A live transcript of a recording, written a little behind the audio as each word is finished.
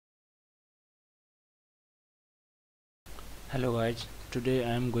Hello guys, today I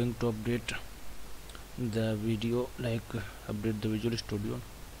am going to update the video, update the Visual Studio,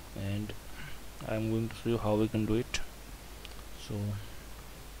 and I am going to show you how we can do it. So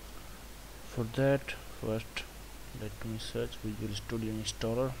for that, first let me search Visual Studio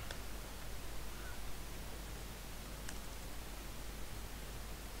installer.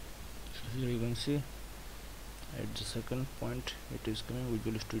 So here you can see at the second point it is coming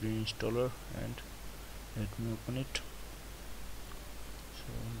Visual Studio installer, and let me open it.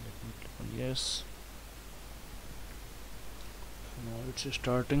 So let me click on yes. Now it's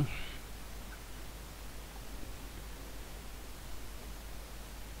starting.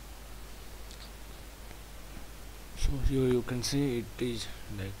 So here you can see it is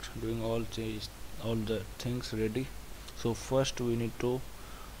doing all the things ready. So first we need to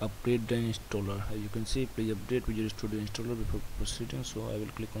update the installer. As you can see, please update Visual Studio installer before proceeding. So I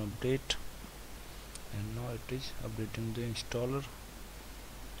will click on update, and now it is updating the installer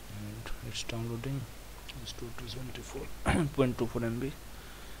and it's downloading. It's 224.24 MB.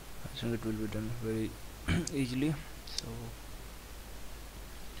 I think it will be done very easily. So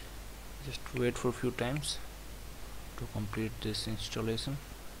just wait for a few times to complete this installation.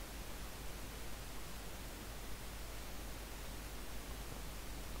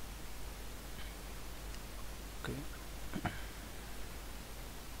 Okay.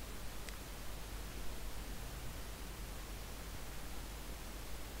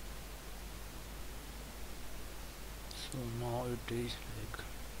 So now it is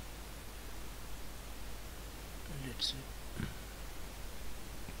let's see.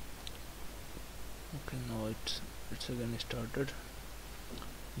 Okay, now it's again started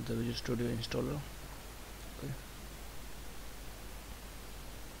the Visual Studio installer. Okay.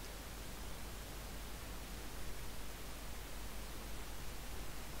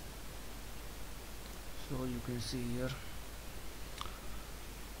 So you can see here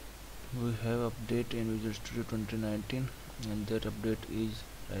we have update in Visual Studio 2019, and that update is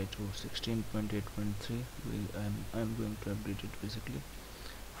to 16.8.3. I'm going to update it basically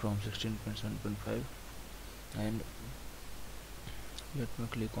from 16.7.5, and let me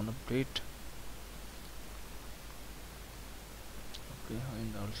click on update. Okay,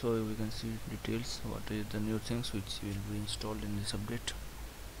 and also we can see details what is the new things which will be installed in this update.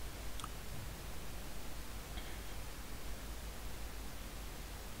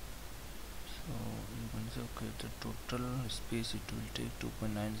 So you can see, okay, the total space it will take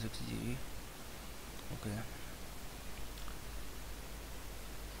 2.96 GB. Okay,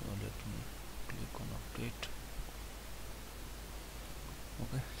 so let me click on update.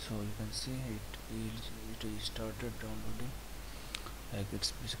 Okay, so you can see it is started downloading.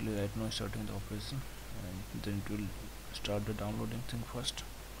 It's basically right now starting the operation, and then it will start the downloading thing first.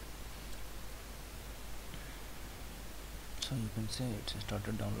 So you can see it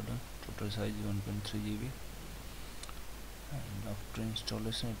started downloading. Total size 1.3 GB, and after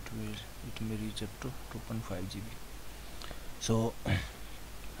installation it may reach up to 2.5 GB. So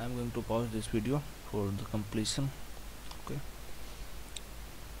I'm going to pause this video for the completion. Okay.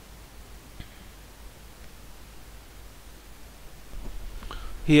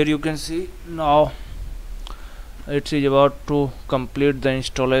 Here you can see now it is about to complete the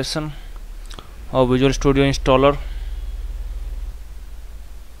installation of Visual Studio installer.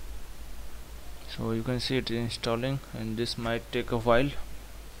 So you can see it is installing, and this might take a while.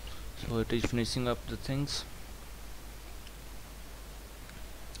 So it is finishing up the things.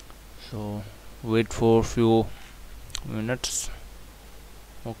 So wait for few minutes.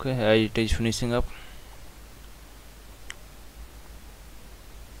 Okay, it is finishing up.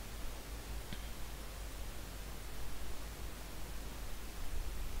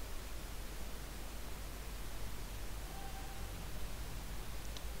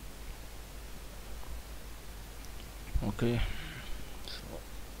 Okay, so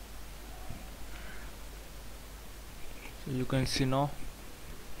you can see now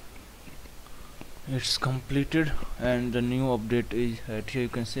it's completed, and the new update is right here. You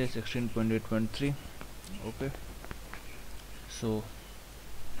can see 16.8.3. okay, so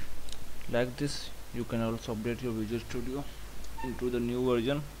like this you can also update your Visual Studio into the new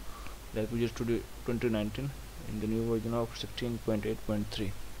version, like Visual Studio 2019 in the new version of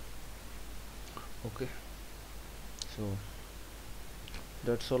 16.8.3. okay, so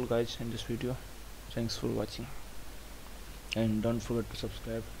that's all guys in this video. Thanks for watching, and don't forget to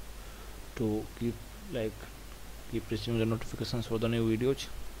subscribe to keep receiving the notifications for the new videos.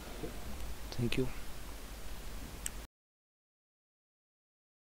 Thank you.